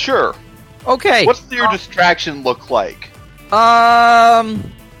 Sure. Okay. What's your distraction look like?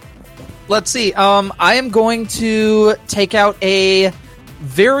 Let's see. I am going to take out a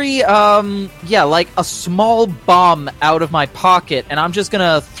very, a small bomb out of my pocket, and I'm just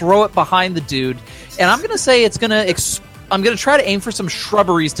gonna throw it behind the dude, and I'm gonna say it's gonna, I'm gonna try to aim for some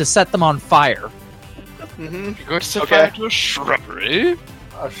shrubberies to set them on fire. Mm-hmm. You're going to set fire to a shrubbery?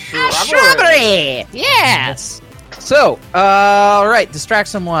 A shrubbery! Yes! So, all right, distract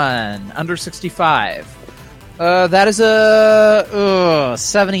someone under 65. That is a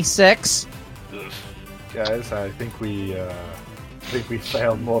 76. Guys, I think we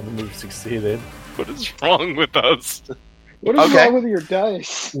failed more than we've succeeded. What is wrong with us? What is Okay. wrong with your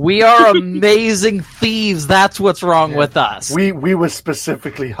dice? We are amazing thieves. That's what's wrong with us. We were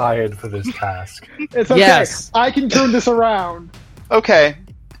specifically hired for this task. It's okay. Yes. I can turn this around. Okay,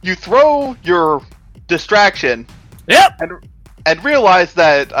 you throw your distraction Yep. and realize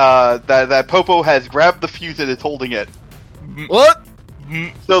that that Popo has grabbed the fuse and is holding it. What?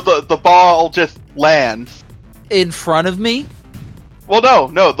 So the ball just lands. In front of me, Well,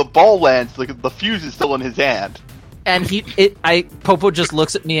 no, the ball lands. The fuse is still in his hand. and Popo just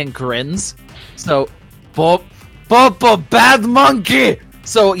looks at me and grins. So, Popo, bad monkey.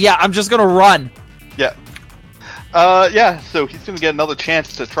 So yeah, I'm just gonna run. Yeah. So he's gonna get another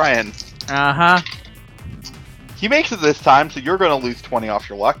chance to try and. He makes it this time, so you're gonna lose 20 off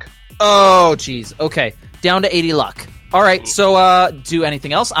your luck. Oh, jeez. Okay, down to 80 luck. All right. So, do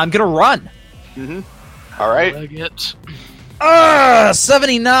anything else? I'm gonna run. All right. I get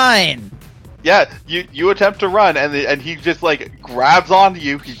 79. Yeah, you attempt to run, and he just like grabs onto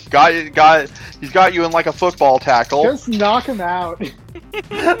you. He's got you in like a football tackle. Just knock him out.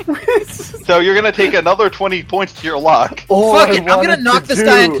 So you're gonna take another 20 points to your luck. All Fuck I it. I'm gonna wanted knock to this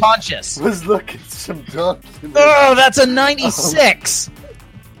guy do unconscious. Was look at some documents. Oh, that's a 96.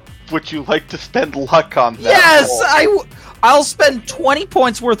 Would you like to spend luck on that? Yes, roll? I'll spend 20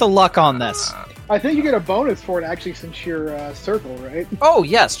 points worth of luck on this. I think you get a bonus for it actually since you're circle, right? Oh,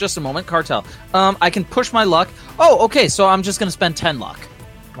 yes, just a moment, Cartel. I can push my luck. Oh, okay, so I'm just going to spend 10 luck.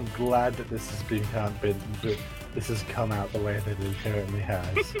 I'm glad that this has come out the way that it currently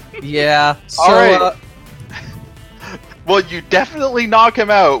has. Yeah, so, All right. Well, you definitely knock him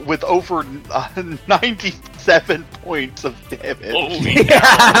out with over 97 points of damage. holy.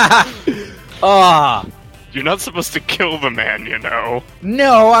 Ah, You're not supposed to kill the man, you know.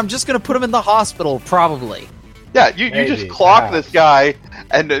 no, I'm just going to put him in the hospital, probably. Yeah, you just Maybe, clock perhaps. this guy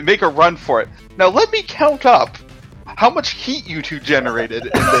and make a run for it. Now let me count up how much heat you two generated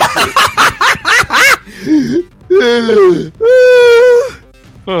in this.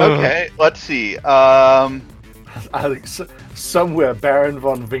 Okay, let's see. Alex, somewhere Baron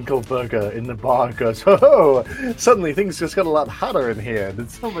von Winkelberger in the bar goes, oh, suddenly things just got a lot hotter in here.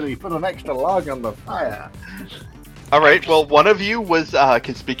 Did somebody put an extra log on the fire? All right. Well, one of you was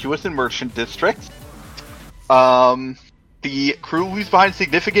conspicuous in merchant districts. The crew leaves behind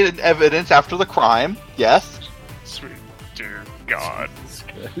significant evidence after the crime. Yes. Sweet dear God.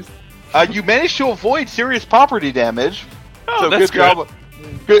 You managed to avoid serious property damage. Oh, So that's good job.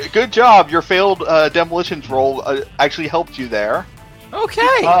 Good job. Your failed demolitions roll actually helped you there.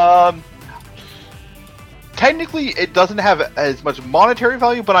 Okay. Technically, it doesn't have as much monetary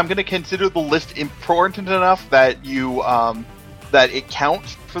value, but I'm going to consider the list important enough that you that it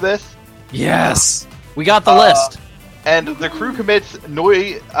counts for this. Yes. We got the list. And the crew commits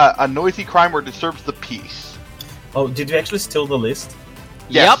a noisy crime or disturbs the peace. Oh, did you actually steal the list?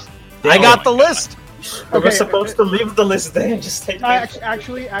 Yes. Yep. I got the list. We were Okay, supposed to leave the list there and just take it.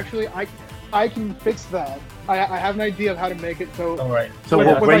 Actually, I can fix that. I have an idea of how to make it so. Alright. So With-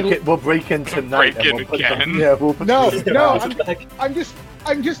 we'll with break my- it. We'll break in tonight. Break and in we'll put again. we'll put No, the- no, Like, I'm just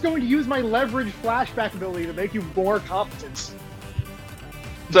going to use my leverage flashback ability to make you more competent.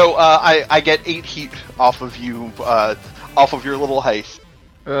 So I get 8 heat off of you, off of your little heist.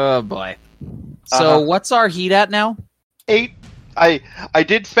 Oh, boy. So what's our heat at now? 8. I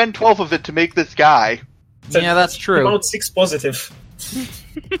did spend 12 of it to make this guy. Yeah, that's true. About 6 positive.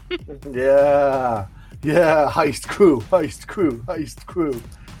 Yeah, heist crew.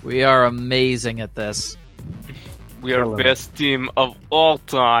 We are amazing at this. We are best team of all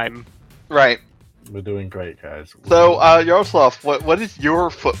time. Right. We're doing great, guys. So Yaroslav, what is your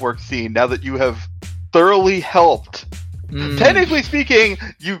footwork scene now that you have thoroughly helped? Technically speaking,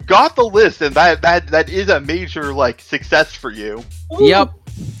 you got the list, and that is a major success for you. Yep.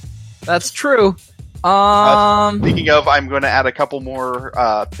 That's true. Speaking of, I'm going to add a couple more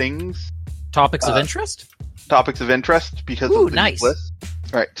things, Topics of interest? topics of interest because Ooh, of the nice. list.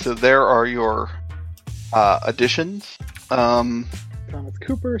 All right, so there are your additions. Thomas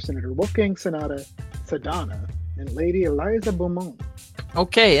Cooper, Senator Wolfgang Sonata, Sedana, and Lady Eliza Beaumont.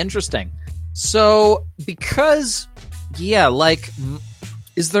 Okay, interesting. So, because,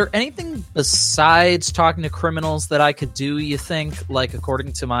 is there anything besides talking to criminals that I could do, you think,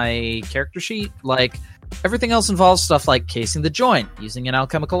 according to my character sheet? Everything else involves stuff like casing the joint, using an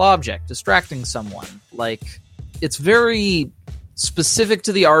alchemical object, distracting someone. It's very specific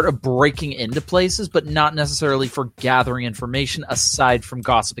to the art of breaking into places, but not necessarily for gathering information aside from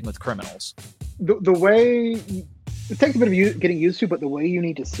gossiping with criminals. The way it takes a bit of getting used to, but the way you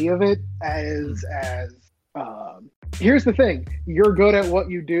need to see of it as here's the thing: you're good at what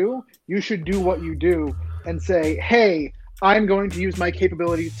you do. You should do what you do and say, "Hey, I'm going to use my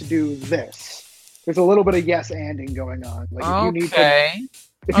capabilities to do this." There's a little bit of yes-anding going on. Like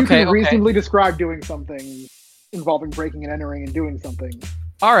if you can reasonably describe doing something involving breaking and entering and doing something.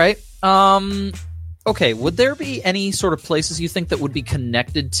 All right. Okay. Would there be any sort of places you think that would be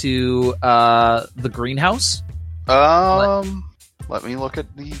connected to the greenhouse? Let me look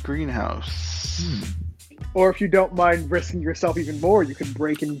at the greenhouse. Or if you don't mind risking yourself even more, you could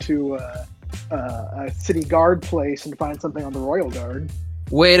break into a city guard place and find something on the royal guard.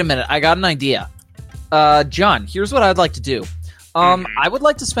 Wait a minute. I got an idea. John, here's what I'd like to do. I would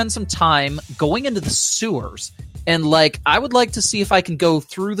like to spend some time going into the sewers, and I would like to see if I can go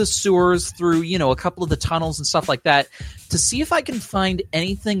through the sewers, through, a couple of the tunnels and stuff like that, to see if I can find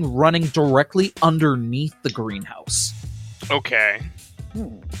anything running directly underneath the greenhouse. Okay.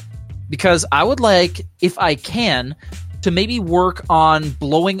 Because I would like, if I can, to maybe work on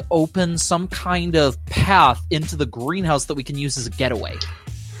blowing open some kind of path into the greenhouse that we can use as a getaway.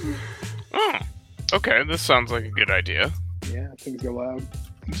 Oh, okay. This sounds like a good idea. Yeah, things go loud.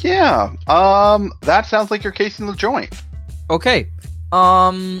 Yeah, that sounds like you're casing the joint. Okay.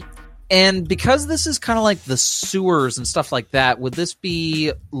 And because this is kind of like the sewers and stuff like that, would this be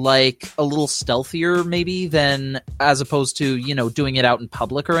a little stealthier maybe than as opposed to, doing it out in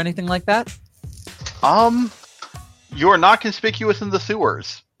public or anything like that? You're not conspicuous in the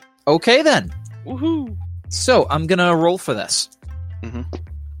sewers. Okay then. Woohoo. So I'm gonna roll for this. Mm-hmm.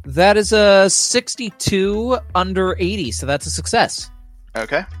 That is a 62 under 80, so that's a success.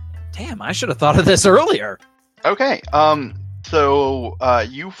 Okay. Damn, I should have thought of this earlier. Okay. So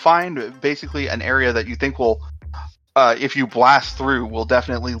you find basically an area that you think will, if you blast through, will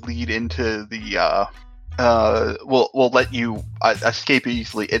definitely lead into the, will let you escape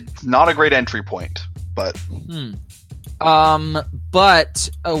easily. It's not a great entry point, but. But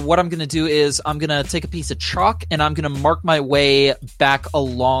what I'm going to do is I'm going to take a piece of chalk and I'm going to mark my way back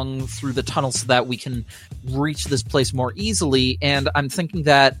along through the tunnel so that we can reach this place more easily. And I'm thinking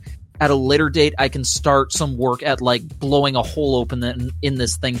that at a later date, I can start some work at blowing a hole open in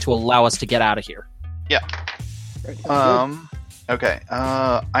this thing to allow us to get out of here. Yeah. Okay.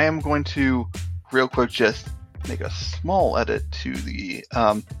 I am going to real quick just make a small edit to the,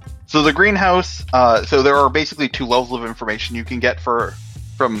 so the greenhouse, so there are basically two levels of information you can get from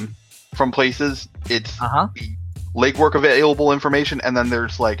places. It's the legwork available information, and then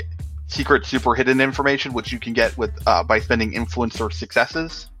there's secret super hidden information, which you can get with by spending influence or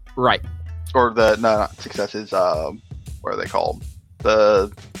successes. Right. Or not successes, what are they called? The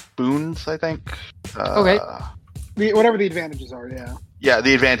boons, I think. Okay. Whatever the advantages are, yeah. Yeah,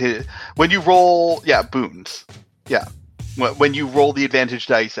 the advantage. When you roll, boons. Yeah. When you roll the advantage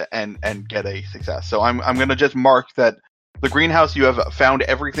dice and get a success. So I'm going to just mark that the greenhouse, you have found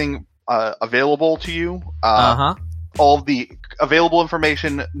everything available to you. All of the available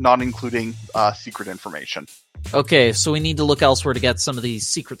information, not including secret information. Okay, so we need to look elsewhere to get some of these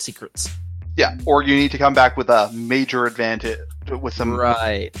secrets. Yeah, or you need to come back with a major advantage, with some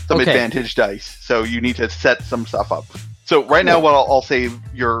advantage dice. So you need to set some stuff up. So right now, what I'll say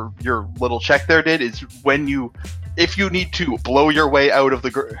your little check there did is if you need to blow your way out of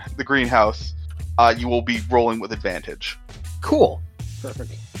the greenhouse, you will be rolling with advantage. Cool.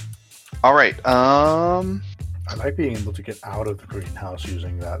 Perfect. All right. I like being able to get out of the greenhouse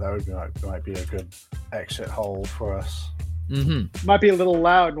using that. That might be a good exit hole for us. Mm-hmm. Might be a little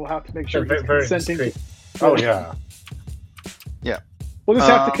loud, and we'll have to make sure he's consenting. Oh, yeah. Yeah. We'll just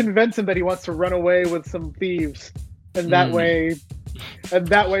have to convince him that he wants to run away with some thieves. And that way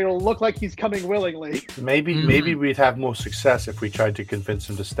it'll look like he's coming willingly. Maybe we'd have more success if we tried to convince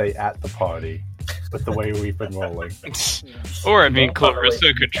him to stay at the party with the way we've been rolling. Or,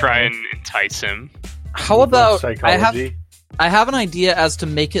 Clarissa could try and entice him. How about psychology? I have an idea as to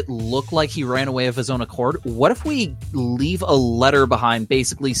make it look like he ran away of his own accord. What if we leave a letter behind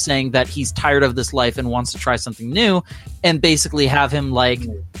basically saying that he's tired of this life and wants to try something new, and basically have him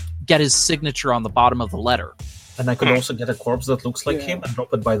get his signature on the bottom of the letter? And I could also get a corpse that looks like him and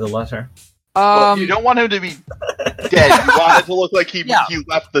drop it by the letter. Well, you don't want him to be dead. You want it to look like he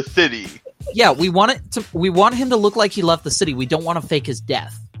left the city. Yeah, we want him to look like he left the city. We don't want to fake his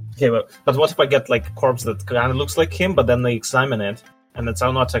death. Okay, but what if I get a corpse that kind of looks like him, but then they examine it and it's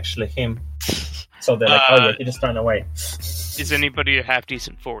not actually him? So they're like, oh yeah, he just ran away. Is anybody a half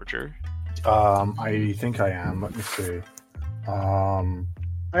decent forger? I think I am. Let me see. I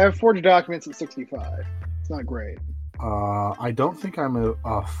have forged documents at 65. It's not great. I don't think I'm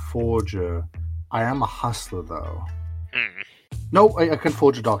a forger. I am a hustler, though. No, I can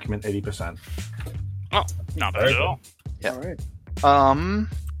forge a document 80%. Oh, not bad at all. Yep. All right. Um.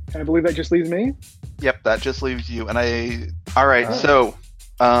 And I believe that just leaves me. Yep, that just leaves you. And all right. All right. So,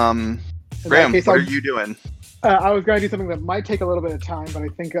 In that Graham, case, what are I'll- you doing? I was going to do something that might take a little bit of time, but I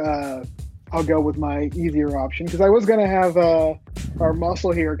think I'll go with my easier option because I was going to have our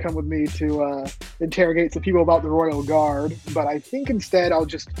muscle here come with me to interrogate some people about the Royal Guard, but I think instead I'll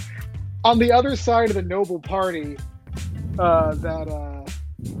just, on the other side of the noble party, that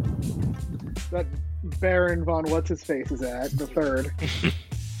Baron von What's-His-Face is at, the third.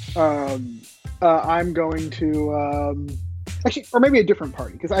 I'm going to actually, or maybe a different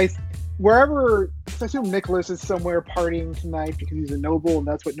party because I assume Nicholas is somewhere partying tonight because he's a noble and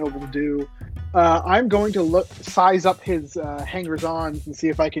that's what nobles do. I'm going to size up his hangers-on and see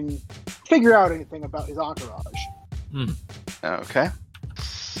if I can figure out anything about his entourage. Okay.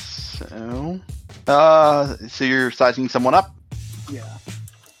 So you're sizing someone up? Yeah.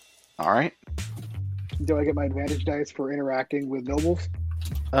 All right. Do I get my advantage dice for interacting with nobles,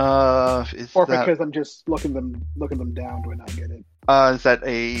 Or because I'm just looking them down? Do I not get it? Is that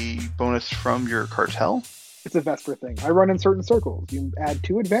a bonus from your cartel? It's a Vesper thing. I run in certain circles. You add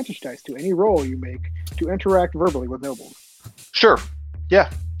 2 advantage dice to any roll you make to interact verbally with nobles. Sure.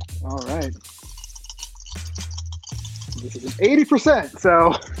 Yeah. All right. This is an 80%,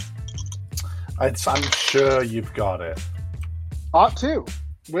 so I'm sure you've got it. ought to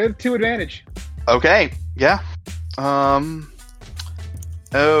with 2 advantage. Okay. Yeah.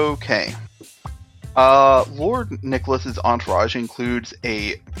 Okay. Lord Nicholas's entourage includes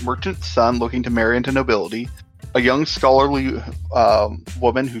a merchant's son looking to marry into nobility, a young scholarly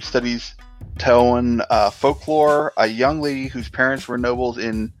woman who studies Toan folklore, a young lady whose parents were nobles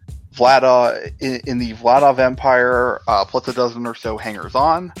in in the Vladov Empire, plus a dozen or so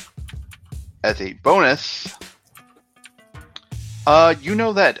hangers-on. As a bonus, you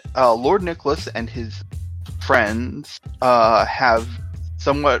know that Lord Nicholas and his friends have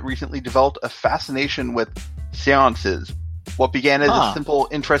somewhat recently developed a fascination with seances. What began as a simple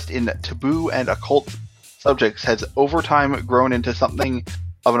interest in taboo and occult subjects has over time grown into something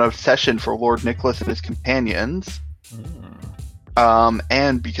of an obsession for Lord Nicholas and his companions.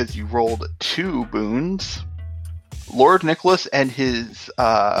 And because you rolled 2 boons, Lord Nicholas and his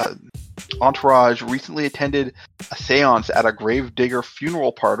entourage recently attended a seance at a gravedigger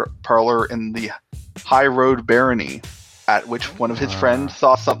funeral parlor in the High Road Barony, at which one of his friends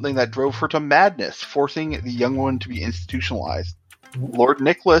saw something that drove her to madness, forcing the young woman to be institutionalized. Lord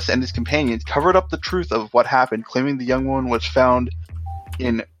Nicholas and his companions covered up the truth of what happened, claiming the young woman was found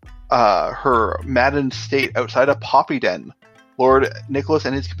in her maddened state outside a poppy den. Lord Nicholas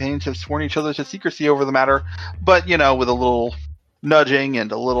and his companions have sworn each other to secrecy over the matter, but, with a little nudging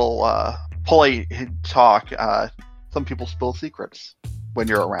and a little polite talk, some people spill secrets when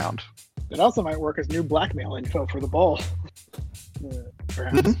you're around. It also might work as new blackmail info for the ball.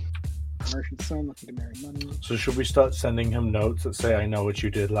 Perhaps. Merchant's son looking to marry money. So should we start sending him notes that say, I know what you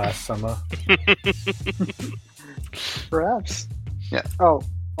did last summer? Perhaps. Yeah. Oh,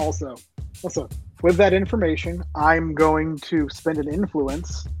 also, with that information, I'm going to spend an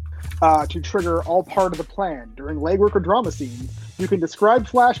influence to trigger all part of the plan. During legwork or drama scenes, you can describe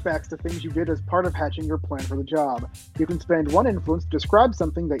flashbacks to things you did as part of hatching your plan for the job. You can spend 1 influence to describe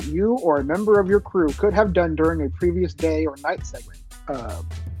something that you or a member of your crew could have done during a previous day or night segment.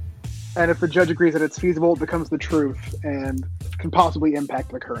 And if the judge agrees that it's feasible, it becomes the truth and can possibly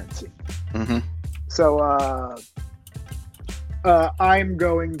impact the currency. Mm-hmm. So, I'm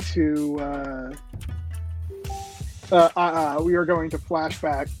going to... we are going to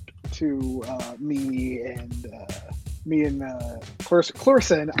flashback to me and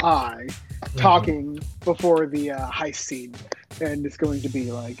Clarissa and I talking before the heist scene, and it's going to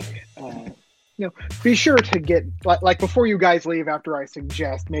be like, be sure to get like before you guys leave. After I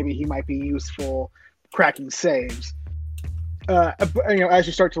suggest maybe he might be useful cracking saves. As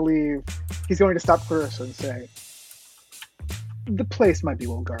you start to leave, he's going to stop Clarissa and say, "The place might be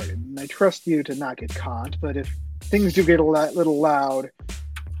well guarded, and I trust you to not get caught. But if things do get a little loud,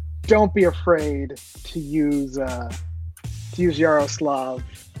 don't be afraid to use Yaroslav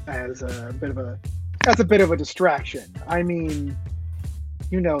as a bit of a distraction. I mean,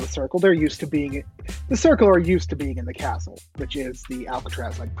 the circle. The circle are used to being in the castle, which is the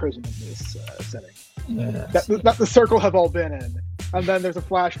Alcatraz-like prison in this setting. Yes. That the circle have all been in. And then there's a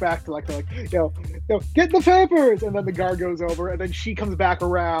flashback to get the papers, and then the guard goes over, and then she comes back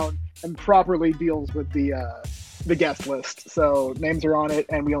around and properly deals with the the guest list. So names are on it,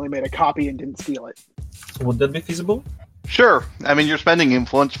 and we only made a copy and didn't steal it. Would that be feasible? Sure. I mean, you're spending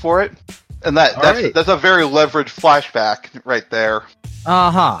influence for it, and that's right. that's a very leveraged flashback right there.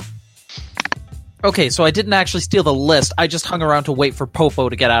 Uh-huh. Okay, so I didn't actually steal the list. I just hung around to wait for Popo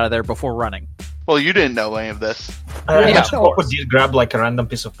to get out of there before running. Well, you didn't know any of this. I Yeah. imagine Popo did grab like a random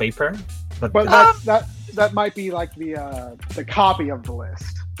piece of paper, but But that might be like the copy of the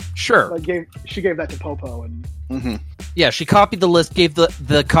list. Sure. Like she gave that to Popo, and Mm-hmm. Yeah, she copied the list, gave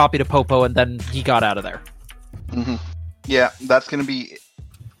the copy to Popo, and then he got out of there. Mm-hmm. Yeah, that's going to be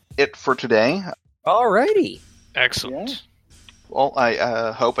it for today. Alrighty. Excellent. Yeah. Well,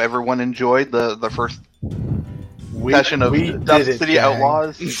 I hope everyone enjoyed the first We session of did Dust it, City gang.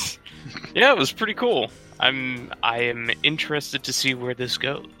 Outlaws. Yeah, it was pretty cool. I am interested to see where this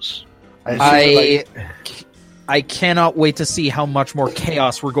goes. I cannot wait to see how much more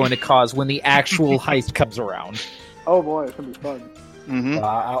chaos we're going to cause when the actual heist comes around. oh boy, it's gonna be fun. Mm-hmm.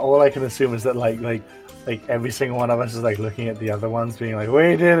 All I can assume is that like every single one of us is like looking at the other ones, being like,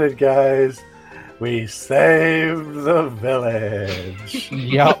 "We did it, guys! We saved the village."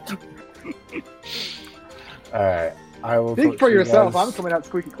 Yep. All right, I will Think talk for to you yourself. guys. I'm coming out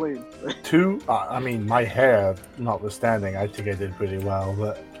squeaky clean. I mean, my hair notwithstanding, I think I did pretty well,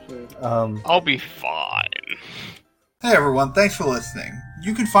 but I'll be fine. Hey everyone, thanks for listening.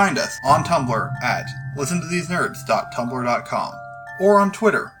 You can find us on Tumblr at listentothesenerds.tumblr.com or on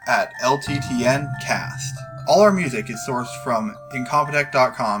Twitter at LTTNcast. All our music is sourced from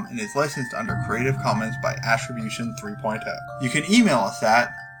Incompetech.com and is licensed under Creative Commons by Attribution 3.0. You can email us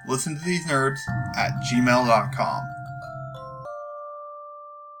at listentothesenerds@gmail.com.